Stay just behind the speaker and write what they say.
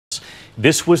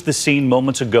This was the scene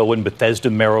moments ago in Bethesda,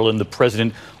 Maryland. The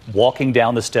president walking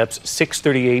down the steps,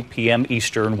 6:38 p.m.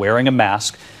 Eastern, wearing a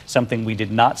mask, something we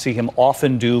did not see him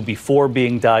often do before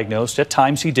being diagnosed. At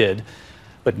times he did.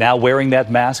 But now wearing that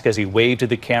mask as he waved to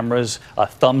the cameras, a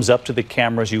thumbs up to the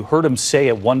cameras. You heard him say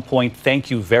at one point,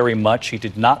 "Thank you very much." He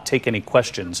did not take any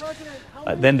questions.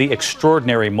 Then the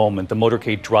extraordinary moment, the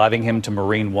motorcade driving him to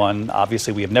Marine One.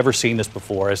 Obviously, we have never seen this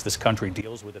before as this country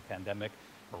deals with a pandemic.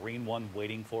 Marine One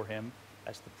waiting for him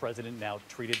as the president now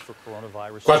treated for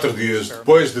coronavirus. 4 dias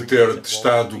depois de ter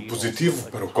testado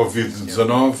positivo para o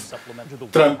Covid-19,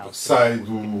 Trump sai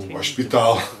do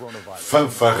hospital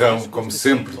fanfarrão, como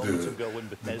sempre,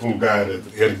 de polegar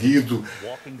erguido,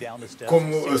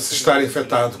 como se estar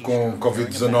infectado com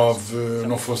Covid-19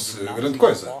 não fosse grande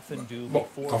coisa. Bom,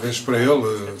 talvez para ele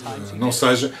não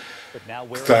seja,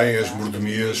 que tem as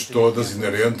mordomias todas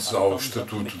inerentes ao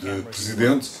estatuto de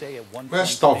presidente,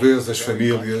 mas talvez as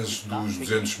famílias dos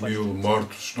 200 mil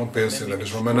mortos não pensem da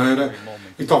mesma maneira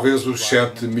e talvez os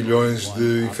 7 milhões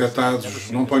de infectados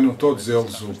não ponham todos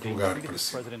eles o polegar para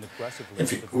cima.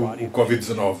 Enfim, o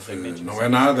Covid-19 não é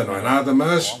nada,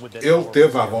 mas ele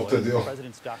teve à volta dele,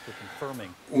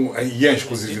 e em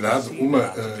exclusividade,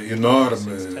 uma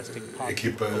enorme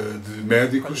equipa de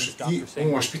médicos e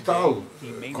um hospital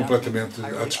completamente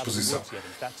à disposição.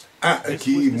 Há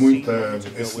aqui muita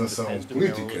encenação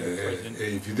política,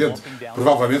 é evidente,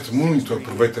 provavelmente muito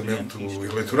aproveitamento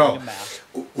eleitoral.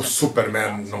 O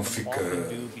Superman não fica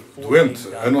doente,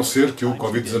 a não ser que o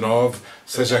Covid-19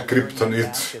 seja a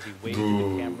kryptonite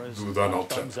do Donald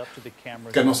Trump.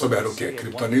 Quem não souber o que é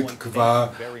kryptonite, que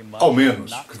vá, ao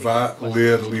menos, que vá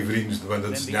ler livrinhos de banda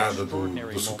desenhada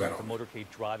do Super-Homem.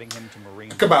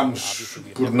 Acabámos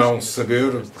por não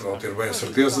saber, por não ter bem a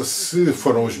certeza, se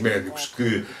foram os médicos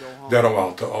que deram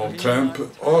alta ao Trump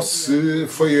ou se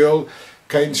foi ele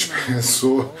quem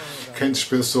dispensou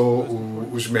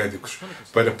os médicos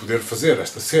para poder fazer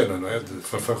esta cena, não é, de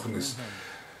fanfarronice.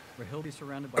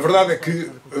 A verdade é que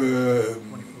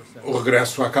o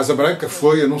regresso à Casa Branca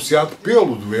foi anunciado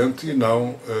pelo doente e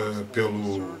não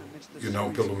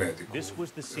pelo médico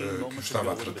que o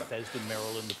estava a tratar.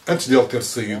 Antes dele ter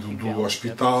saído do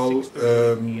hospital,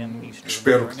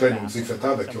 espero que tenham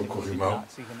desinfetado aquele corrimão.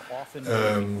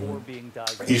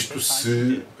 Isto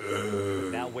se,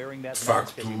 de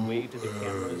facto,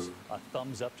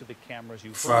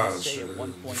 faz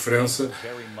diferença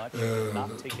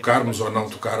tocarmos ou não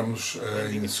tocarmos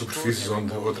em superfícies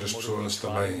onde outras pessoas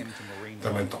também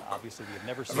tocam.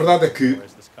 A verdade é que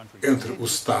entre o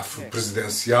staff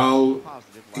presidencial,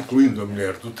 incluindo a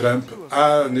mulher do Trump,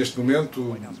 há neste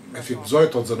momento, enfim,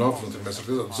 18 ou 19, não tenho bem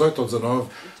certeza, 18 ou 19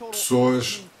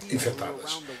 pessoas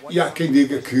infectadas. E há quem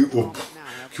diga que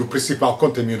o principal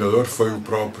contaminador foi o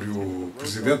próprio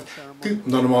presidente, que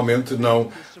normalmente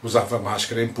não usava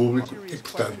máscara em público e,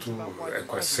 portanto, é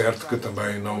quase certo que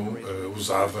também não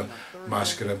usava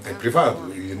máscara em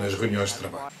privado e nas reuniões de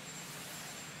trabalho.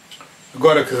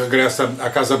 Agora que regressa à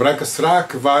Casa Branca, será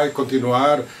que vai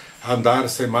continuar a andar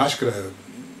sem máscara,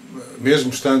 mesmo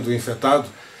estando infectado?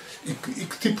 E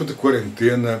que tipo de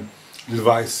quarentena lhe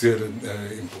vai ser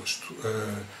imposto?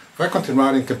 Vai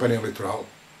continuar em campanha eleitoral?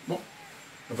 Bom,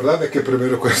 a verdade é que a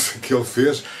primeira coisa que ele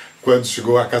fez quando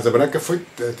chegou à Casa Branca foi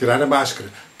tirar a máscara,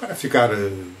 para ficar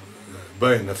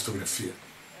bem na fotografia.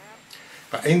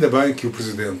 Ainda bem que o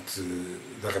Presidente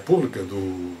da República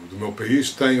do meu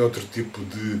país tem outro tipo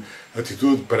de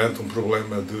atitude perante um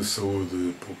problema de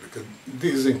saúde pública.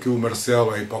 Dizem que o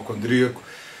Marcelo é hipocondríaco,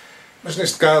 mas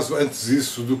neste caso, antes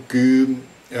isso do que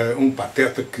um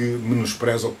pateta que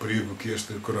menospreza o perigo que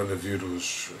este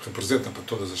coronavírus representa para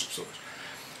todas as pessoas.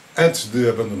 Antes de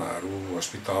abandonar o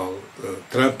hospital,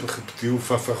 Trump repetiu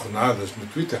fanfarronadas no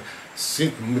Twitter: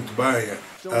 "Sinto-me muito bem,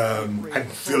 I'm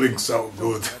feeling so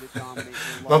good."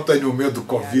 Não tenham medo do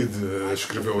Covid,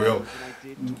 escreveu ele.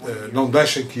 Não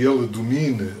deixem que ele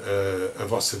domine a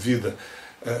vossa vida.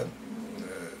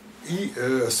 E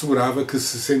assegurava que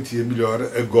se sentia melhor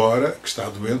agora que está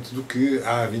doente do que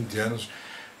há 20 anos,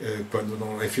 quando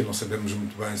não sabemos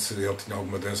muito bem se ele tinha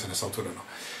alguma doença nessa altura ou não.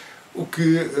 O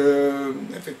que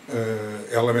enfim,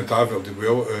 é lamentável, digo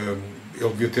eu. Ele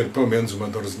devia ter pelo menos uma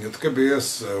dorzinha de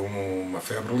cabeça, uma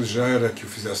febre ligeira que o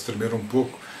fizesse tremer um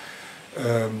pouco.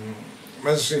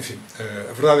 Mas, enfim,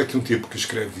 a verdade é que um tipo que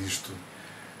escreve isto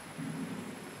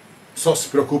só se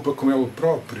preocupa com ele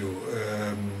próprio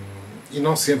e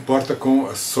não se importa com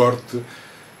a sorte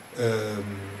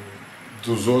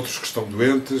dos outros que estão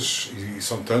doentes, e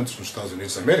são tantos nos Estados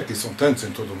Unidos da América, e são tantos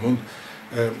em todo o mundo.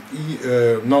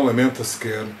 Não lamenta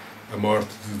sequer a morte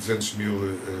de 200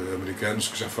 mil americanos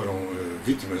que já foram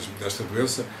vítimas desta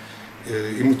doença,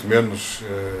 e muito menos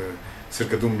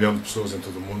cerca de 1 milhão de pessoas em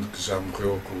todo o mundo que já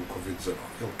morreu com o Covid-19.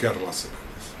 Ele quer lá saber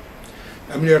disso.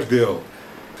 A mulher dele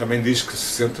também diz que se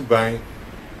sente bem,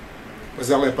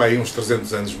 mas ela é para aí uns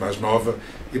 300 anos mais nova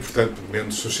e, portanto,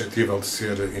 menos suscetível de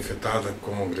ser infectada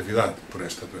com gravidade por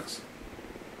esta doença.